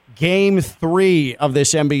date, Game 3 of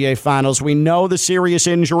this NBA Finals. We know the serious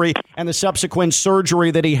injury and the subsequent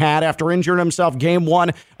surgery that he had after injuring himself Game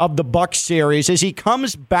 1 of the Bucks series. As he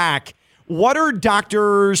comes back, what are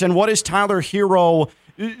doctors and what is Tyler Hero,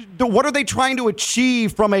 what are they trying to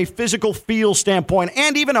achieve from a physical feel standpoint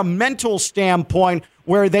and even a mental standpoint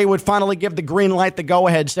where they would finally give the green light, the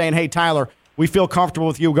go-ahead, saying, hey, Tyler, we feel comfortable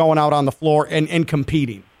with you going out on the floor and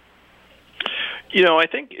competing? I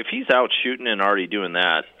think if he's out shooting and already doing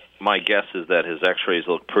that, my guess is that his x-rays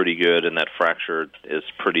look pretty good and that fracture is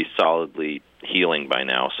pretty solidly healing by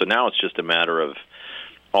now. So now it's just a matter of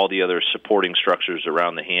all the other supporting structures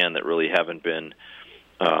around the hand that really haven't been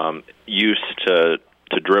used to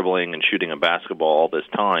dribbling and shooting a basketball all this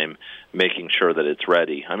time, making sure that it's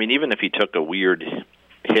ready. I mean, even if he took a weird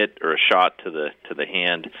hit or a shot to the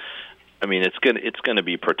hand, I mean, it's going to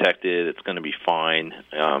be protected. It's going to be fine.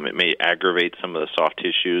 It may aggravate some of the soft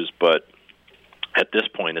tissues, but at this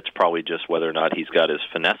point, it's probably just whether or not he's got his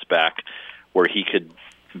finesse back where he could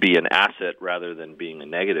be an asset rather than being a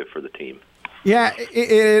negative for the team. Yeah,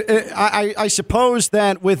 I suppose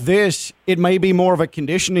that with this, it may be more of a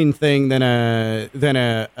conditioning thing than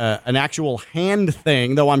an actual hand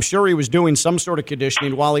thing, though I'm sure he was doing some sort of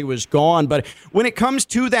conditioning while he was gone. But when it comes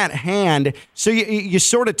to that hand, so you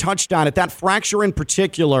sort of touched on it, that fracture in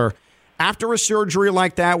particular, after a surgery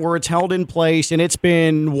like that where it's held in place, and it's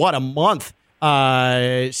been, a month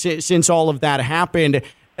since all of that happened,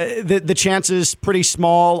 the chances pretty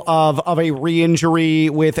small of a re-injury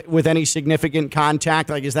with any significant contact.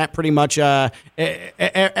 Like, is that pretty much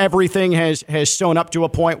everything has sewn up to a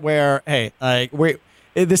point where, hey,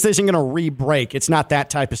 this isn't going to re-break? It's not that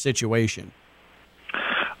type of situation.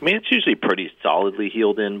 I mean, it's usually pretty solidly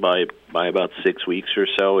healed in by about 6 weeks or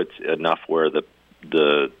so. It's enough where the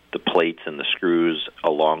plates and the screws,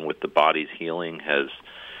 along with the body's healing, has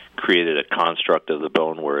created a construct of the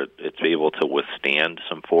bone where it's able to withstand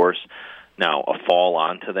some force. Now, a fall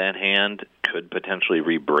onto that hand could potentially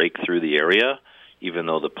re-break through the area, even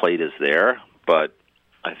though the plate is there. But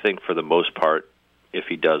I think for the most part, if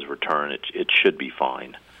he does return, it should be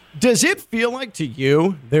fine. Does it feel like to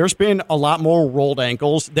you there's been a lot more rolled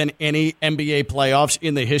ankles than any NBA playoffs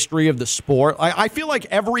in the history of the sport? I feel like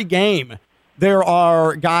every game there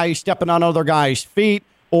are guys stepping on other guys' feet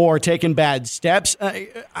or taking bad steps.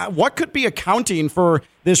 What could be accounting for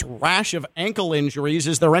this rash of ankle injuries?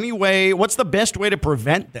 Is there any way, what's the best way to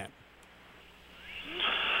prevent them?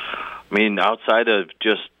 I mean, outside of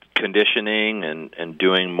just conditioning and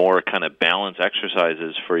doing more kind of balance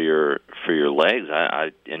exercises for your legs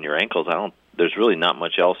and your ankles, there's really not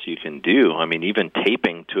much else you can do. I mean, even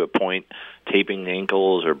taping to a point, taping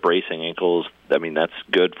ankles or bracing ankles, I mean, that's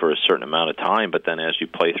good for a certain amount of time, but then as you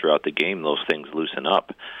play throughout the game, those things loosen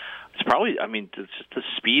up. It's probably, I mean, it's just the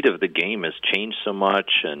speed of the game has changed so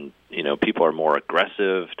much, and, people are more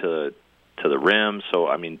aggressive to the rim, so,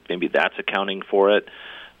 I mean, maybe that's accounting for it.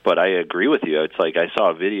 But I agree with you. It's like I saw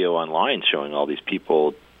a video online showing all these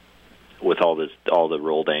people with all the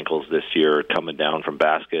rolled ankles this year coming down from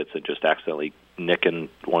baskets and just accidentally nicking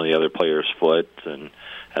one of the other players' foot, and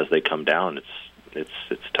as they come down,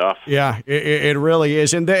 it's tough. Yeah, it really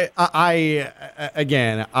is. And I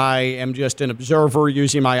am just an observer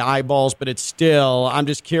using my eyeballs, but it's still, I'm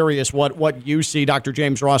just curious what you see, Dr.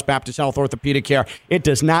 James Ross, Baptist Health Orthopedic Care. It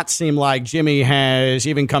does not seem like Jimmy has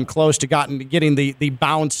even come close to getting the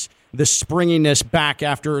bounce, the springiness back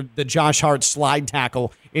after the Josh Hart slide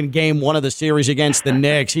tackle in Game 1 of the series against the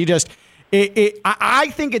Knicks. He just, I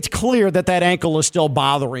think it's clear that ankle is still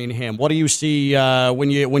bothering him. What do you see when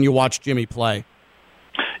you watch Jimmy play?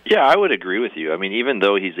 Yeah, I would agree with you. I mean, even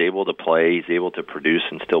though he's able to play, he's able to produce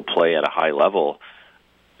and still play at a high level,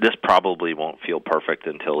 this probably won't feel perfect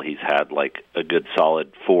until he's had like a good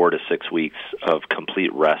solid 4 to 6 weeks of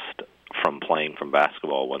complete rest from playing from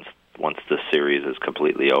basketball once the series is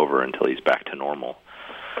completely over, until he's back to normal.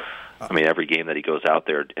 I mean, every game that he goes out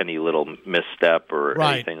there, any little misstep or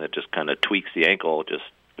anything that just kind of tweaks the ankle just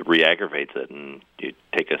re-aggravates it, and you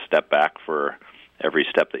take a step back for every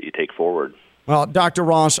step that you take forward. Well, Dr.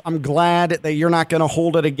 Ross, I'm glad that you're not going to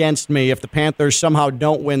hold it against me if the Panthers somehow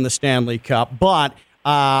don't win the Stanley Cup. But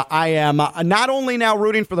I am not only now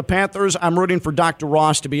rooting for the Panthers, I'm rooting for Dr.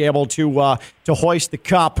 Ross to be able to hoist the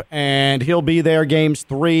cup, and he'll be there games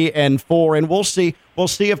 3 and 4. And we'll see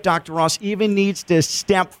if Dr. Ross even needs to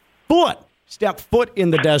step step foot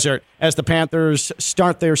in the desert as the Panthers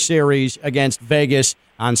start their series against Vegas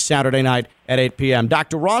on Saturday night at 8 p.m.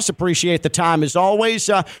 Dr. Ross, appreciate the time as always.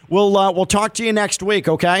 We'll talk to you next week,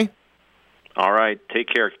 okay? All right. Take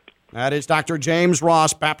care. That is Dr. James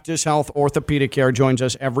Ross, Baptist Health Orthopedic Care, joins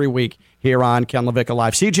us every week here on Ken LaVicka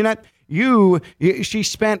Live. See, Jeanette, she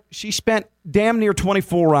spent damn near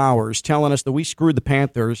 24 hours telling us that we screwed the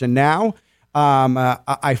Panthers, and now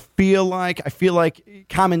I feel like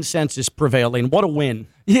common sense is prevailing. What a win.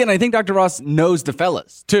 Yeah, and I think Dr. Ross knows the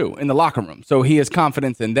fellas, too, in the locker room. So he has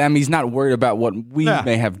confidence in them. He's not worried about what we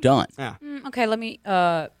may have done. Yeah. Okay, let me,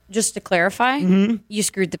 just to clarify, you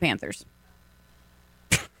screwed the Panthers.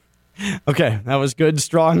 Okay, that was good,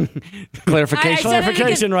 strong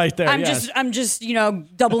clarification right there. I'm just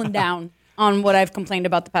doubling down on what I've complained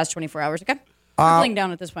about the past 24 hours, okay? Doubling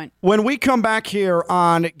down at this point. When we come back here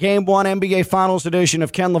on Game 1 NBA Finals edition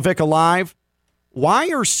of Ken LaVicka Live, why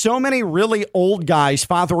are so many really old guys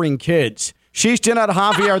fathering kids? She's Jeanette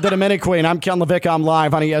Javier, the Dominic Queen. I'm Ken LaVicka. I'm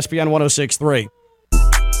live on ESPN 106.3.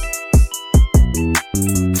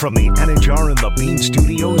 From the Anajar and the Bean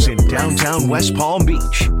Studios in downtown West Palm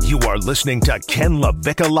Beach, you are listening to Ken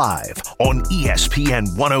LaVicka Live on ESPN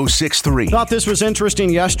 106.3. Thought this was interesting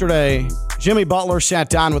yesterday. Jimmy Butler sat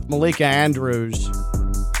down with Malika Andrews,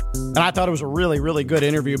 and I thought it was a really, really good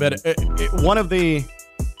interview. But in one of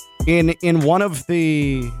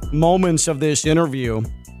the moments of this interview,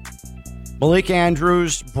 Malika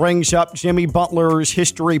Andrews brings up Jimmy Butler's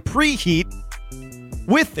history pre-Heat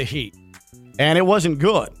with the Heat. And it wasn't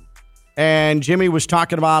good. And Jimmy was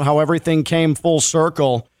talking about how everything came full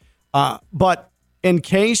circle. But in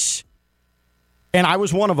case, and I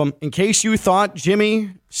was one of them, in case you thought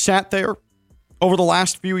Jimmy sat there over the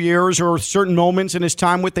last few years or certain moments in his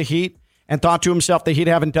time with the Heat and thought to himself, the Heat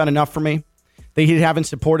haven't done enough for me. The Heat haven't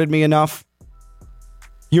supported me enough.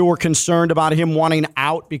 You were concerned about him wanting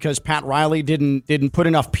out because Pat Riley didn't put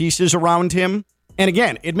enough pieces around him. And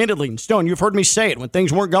again, admittedly, Stone, you've heard me say it when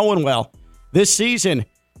things weren't going well. This season,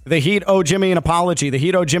 the Heat owe Jimmy an apology. The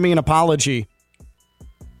Heat owe Jimmy an apology.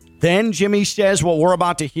 Then Jimmy says what we're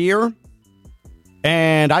about to hear,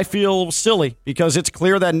 and I feel silly because it's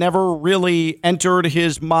clear that never really entered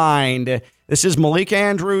his mind. This is Malika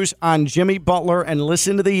Andrews on Jimmy Butler, and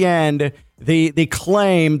listen to the end, the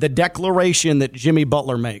claim, the declaration that Jimmy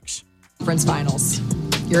Butler makes. Conference Finals.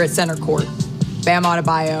 You're at center court. Bam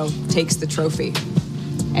Adebayo takes the trophy,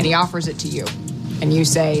 and he offers it to you, and you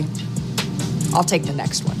say, I'll take the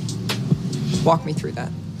next one. Walk me through that.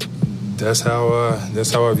 That's how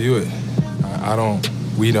I view it.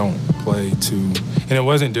 We don't play to, and it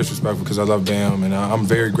wasn't disrespectful because I love Bam, and I'm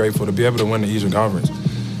very grateful to be able to win the Eastern Conference.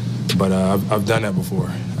 But I've done that before.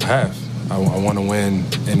 I have. I want to win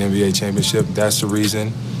an NBA championship. That's the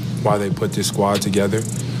reason why they put this squad together.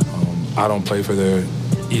 I don't play for the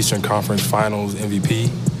Eastern Conference Finals MVP.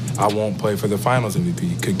 I won't play for the Finals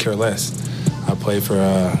MVP. Could care less. I play for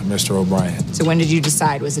Mr. O'Brien. So when did you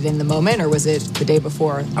decide? Was it in the moment or was it the day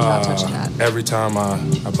before? I'm not touching that. Every time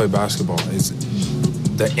I play basketball, it's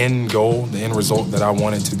the end goal, the end result that I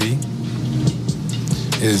want it to be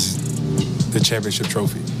is the championship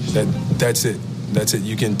trophy. That's it. That's it.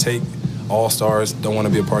 You can take All-Stars, don't want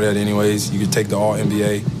to be a part of that anyways. You can take the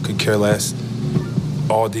All-NBA, could care less.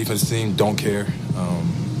 All-defense team, don't care.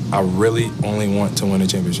 I really only want to win a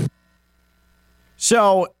championship.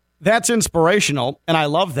 So that's inspirational, and I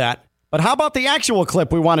love that. But how about the actual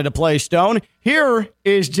clip we wanted to play, Stone? Here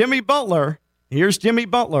is Jimmy Butler. Here's Jimmy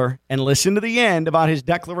Butler, and listen to the end about his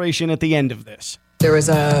declaration at the end of this. There was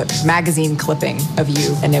a magazine clipping of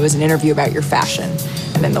you, and it was an interview about your fashion.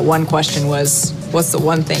 And then the one question was, what's the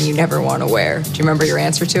one thing you never want to wear? Do you remember your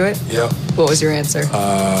answer to it? Yep. What was your answer?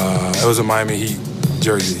 It was a Miami Heat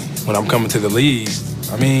jersey. When I'm coming to the league,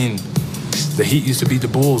 I mean, the Heat used to beat the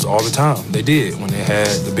Bulls all the time. They did. When they had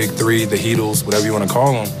the big three, the Heatles, whatever you want to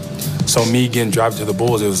call them. So me getting drafted to the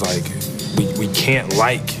Bulls, it was like, we can't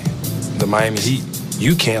like the Miami Heat.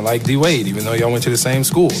 You can't like D-Wade, even though y'all went to the same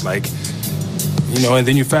school. Like, you know, and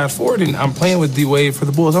then you fast forward, and I'm playing with D-Wade for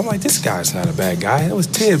the Bulls. I'm like, this guy's not a bad guy. It was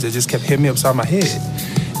Tibbs that just kept hitting me upside my head.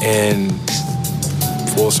 And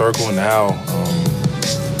full circle now,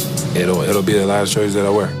 it'll be the last jersey that I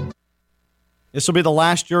wear. This will be the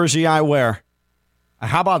last jersey I wear.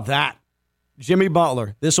 How about that? Jimmy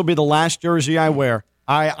Butler, this will be the last jersey I wear.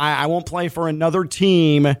 I won't play for another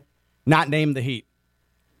team not named the Heat.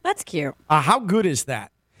 That's cute. How good is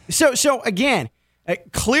that? So again,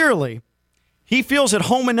 clearly, he feels at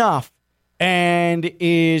home enough and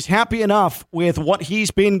is happy enough with what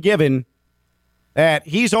he's been given that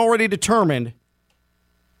he's already determined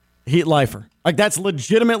Heat lifer. Like, that's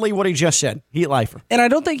legitimately what he just said. Heat lifer. And I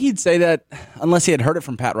don't think he'd say that unless he had heard it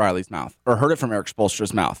from Pat Riley's mouth or heard it from Eric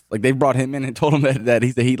Spoelstra's mouth. Like, they brought him in and told him that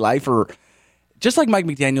he's a Heat lifer. Just like Mike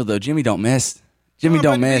McDaniel, though, Jimmy don't miss.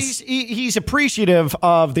 He's appreciative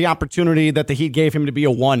of the opportunity that the Heat gave him to be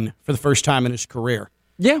a one for the first time in his career.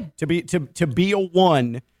 Yeah. To be a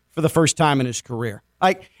one for the first time in his career.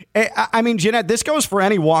 Like, I mean, Jeanette, this goes for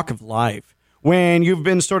any walk of life. When you've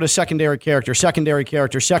been sort of secondary character,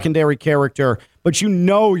 but you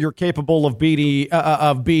know you're capable of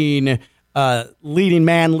being leading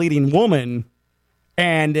man, leading woman,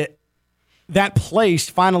 and that place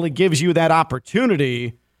finally gives you that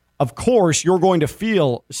opportunity, of course, you're going to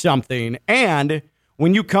feel something. And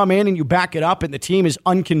when you come in and you back it up and the team is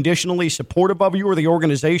unconditionally supportive of you or the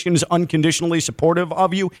organization is unconditionally supportive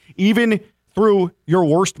of you, even through your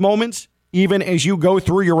worst moments, even as you go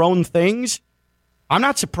through your own things, I'm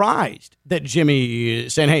not surprised that Jimmy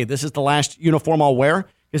is saying, hey, this is the last uniform I'll wear,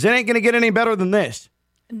 because it ain't going to get any better than this.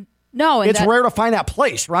 No. It's rare to find that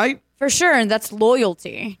place, right? For sure, and that's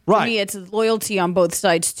loyalty. Right. To me, it's loyalty on both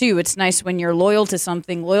sides, too. It's nice when you're loyal to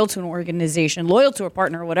something, loyal to an organization, loyal to a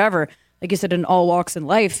partner, whatever. Like I said, in all walks in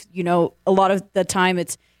life, you know, a lot of the time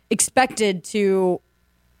it's expected to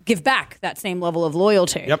give back that same level of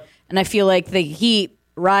loyalty. Yep. And I feel like the Heat,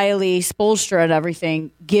 Riley, Spoelstra, and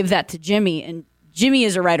everything give that to Jimmy, and Jimmy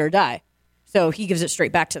is a ride or die, so he gives it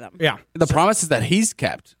straight back to them. Yeah. The promises that he's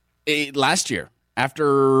kept last year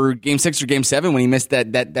after Game 6 or Game 7 when he missed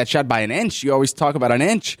that shot by an inch. You always talk about an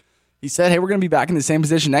inch. He said, hey, we're going to be back in the same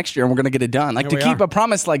position next year, and we're going to get it done. Like, to keep a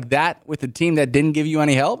promise like that with a team that didn't give you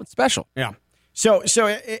any help, it's special. Yeah. So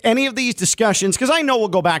any of these discussions, because I know we'll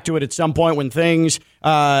go back to it at some point when things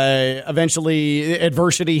eventually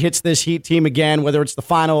adversity hits this Heat team again, whether it's the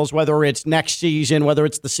finals, whether it's next season, whether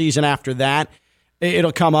it's the season after that.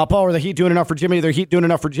 It'll come up, are the Heat doing enough for Jimmy? Are the Heat doing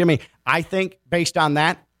enough for Jimmy? I think, based on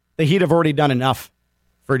that, the Heat have already done enough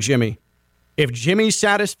for Jimmy. If Jimmy's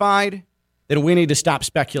satisfied, then we need to stop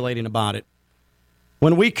speculating about it.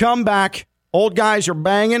 When we come back, old guys are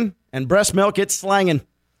banging and breast milk it's slanging.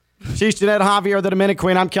 She's Jeanette Javier, the Dominic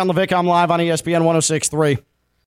Queen. I'm Ken LaVicka. I'm live on ESPN 106.3.